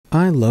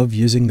I love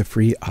using the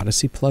free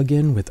Odyssey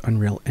plugin with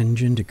Unreal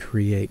Engine to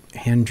create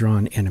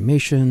hand-drawn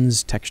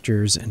animations,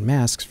 textures, and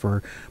masks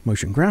for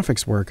motion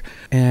graphics work,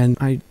 and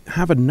I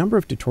have a number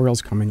of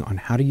tutorials coming on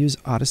how to use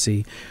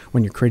Odyssey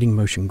when you're creating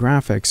motion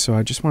graphics, so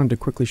I just wanted to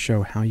quickly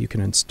show how you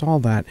can install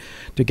that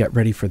to get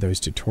ready for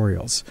those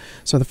tutorials.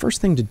 So the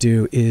first thing to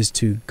do is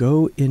to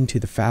go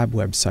into the Fab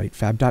website,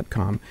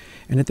 fab.com,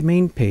 and at the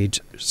main page,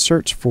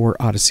 search for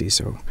Odyssey,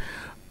 so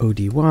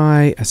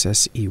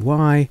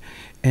ODYSSEY,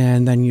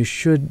 and then you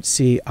should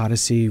see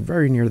Odyssey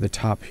very near the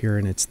top here,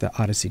 and it's the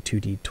Odyssey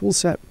 2D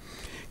toolset.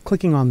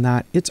 Clicking on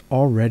that, it's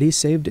already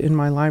saved in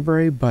my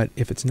library, but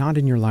if it's not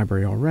in your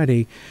library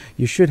already,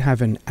 you should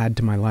have an Add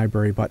to My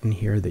Library button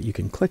here that you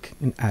can click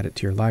and add it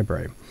to your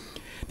library.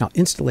 Now,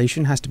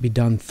 installation has to be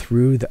done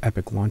through the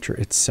Epic launcher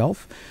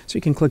itself, so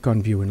you can click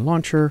on View in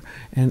Launcher,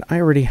 and I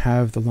already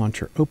have the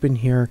launcher open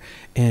here,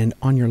 and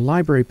on your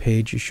library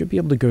page, you should be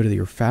able to go to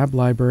your Fab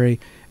library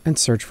and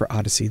search for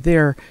Odyssey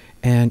there,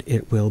 and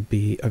it will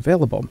be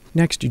available.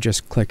 Next, you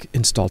just click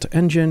Install to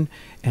Engine,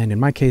 and in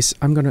my case,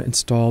 I'm going to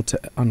install to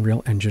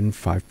Unreal Engine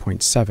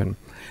 5.7.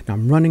 Now,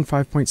 I'm running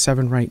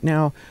 5.7 right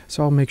now,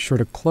 so I'll make sure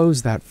to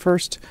close that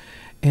first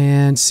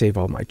and save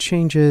all my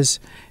changes,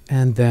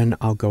 and then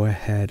I'll go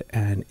ahead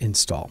and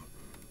install.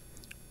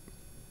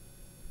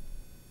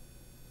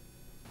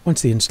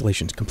 Once the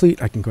installation is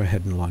complete, I can go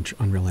ahead and launch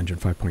Unreal Engine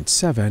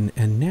 5.7,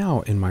 and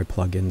now in my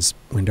plugins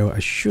window, I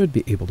should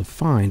be able to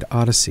find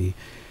Odyssey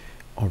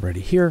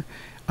already here.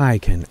 I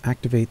can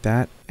activate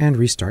that and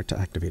restart to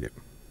activate it.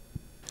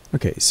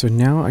 Okay, so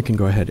now I can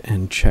go ahead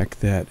and check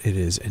that it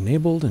is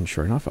enabled, and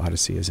sure enough,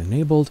 Odyssey is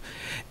enabled.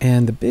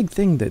 And the big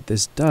thing that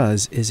this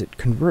does is it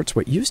converts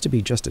what used to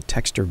be just a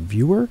texture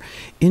viewer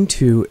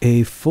into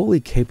a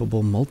fully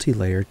capable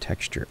multi-layer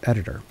texture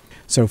editor.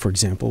 So for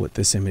example, with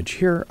this image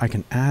here, I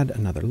can add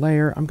another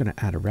layer. I'm going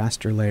to add a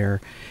raster layer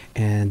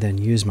and then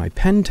use my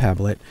pen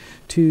tablet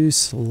to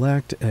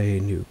select a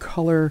new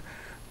color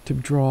to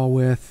draw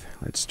with.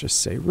 Let's just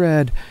say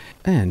red,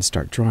 and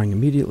start drawing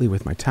immediately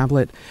with my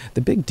tablet.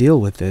 The big deal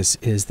with this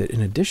is that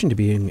in addition to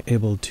being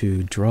able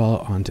to draw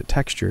onto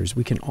textures,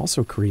 we can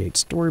also create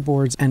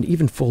storyboards and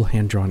even full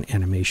hand-drawn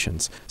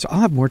animations. So I'll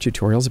have more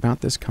tutorials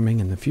about this coming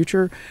in the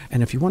future,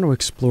 and if you want to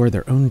explore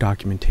their own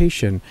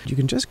documentation, you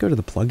can just go to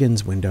the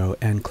plugins window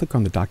and click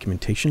on the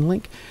documentation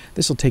link.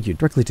 This will take you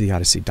directly to the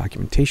Odyssey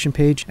documentation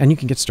page, and you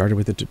can get started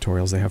with the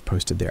tutorials they have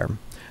posted there.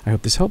 I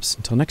hope this helps.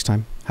 Until next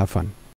time, have fun.